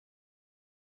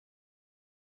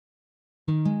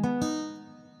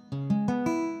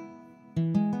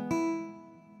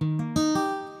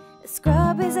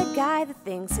scrub is a guy that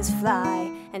thinks he's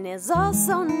fly and is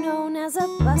also known as a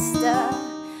buster.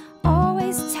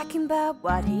 Always talking about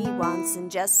what he wants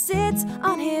and just sits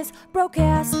on his broke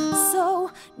ass. So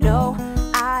no,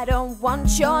 I don't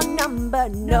want your number,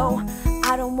 no,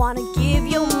 I don't wanna give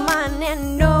you mine,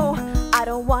 and no, I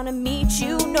don't wanna meet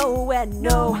you nowhere,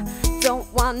 no,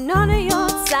 don't want none of your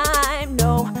time,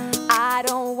 no, I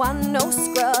don't want no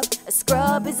scrub. A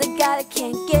scrub is a guy that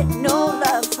can't get no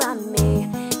love from me,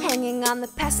 hanging on the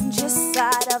passenger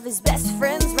side of his best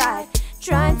friend's ride,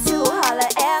 trying to holler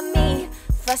at me.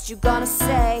 First you gonna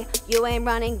say you ain't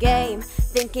running game,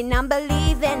 thinking I'm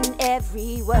believing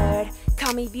every word.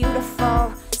 Call me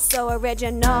beautiful, so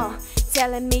original,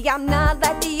 telling me I'm not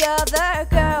like the other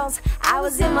girls. I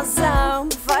was in my zone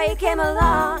before you came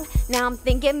along. Now I'm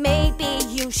thinking maybe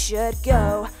you should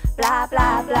go. Blah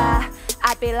blah blah,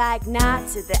 I'd be like nah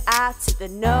to the I to the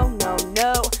no, no,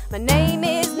 no. My name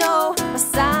is no, my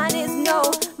sign is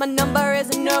no, my number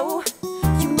is no.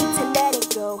 You need to let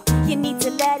it go, you need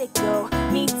to let it go,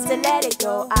 need to let it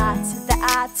go. I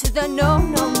to the no,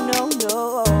 no, no,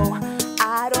 no.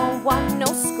 I don't want no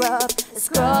scrub. A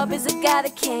scrub is a guy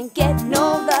that can't get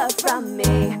no love from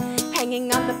me,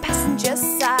 hanging on the passenger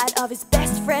side of his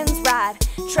best friend's ride,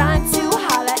 trying to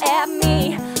holler at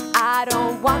me. I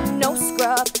don't want no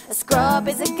scrub. A scrub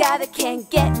is a guy that can't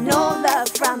get no love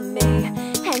from me,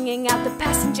 hanging out the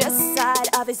passenger side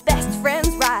of his best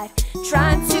friend's ride,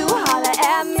 trying to holler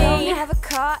at me. Don't have a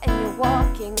car and you're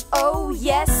walking, oh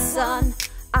yes son,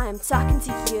 I'm talking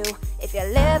to you. If you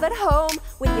live at home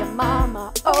with your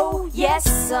mama, oh yes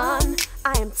son,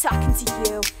 I am talking to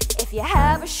you. If you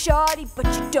have a shorty but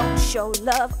you don't show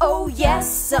love, oh yes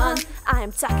son, I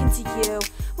am talking to you.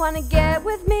 Wanna get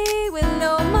with me with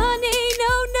no money,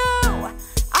 no, no,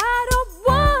 I don't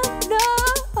want no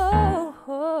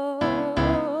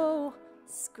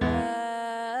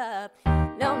scrub,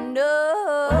 no, no,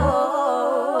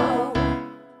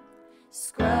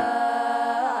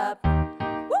 scrub.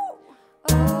 Woo.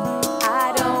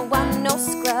 I don't want no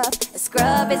scrub. A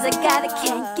scrub is a guy that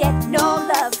can't get no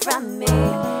love from me,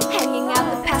 hanging out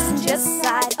the passenger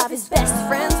side of his best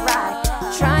friend's ride,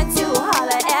 trying to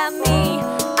holler at me.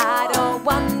 I don't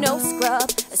want no scrub.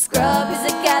 A scrub is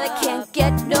a guy that can't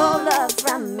get no love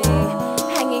from me,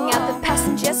 hanging out the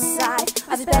passenger side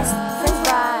of his best friend's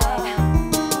ride.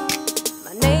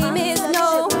 My name is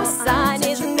no, my sign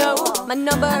is no, my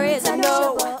number is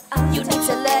no. You need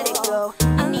to let it go,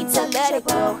 you need to let it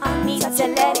go, need to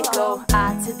let it go.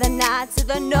 I to the nah to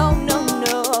the no, no,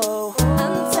 no.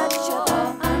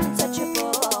 Untouchable,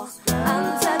 untouchable,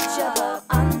 untouchable,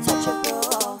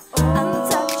 untouchable,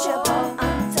 untouchable,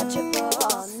 untouchable.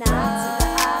 Nah to the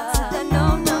I to the no,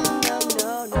 no, no,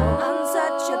 no, no.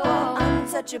 Untouchable,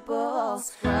 untouchable,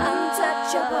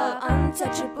 untouchable,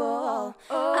 untouchable,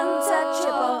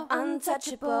 untouchable,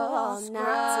 untouchable.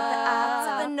 Nah to the I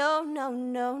to the no, no,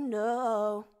 no,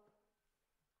 no.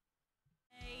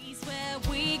 Where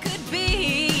we could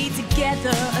be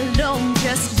together alone,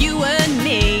 just you and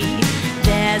me.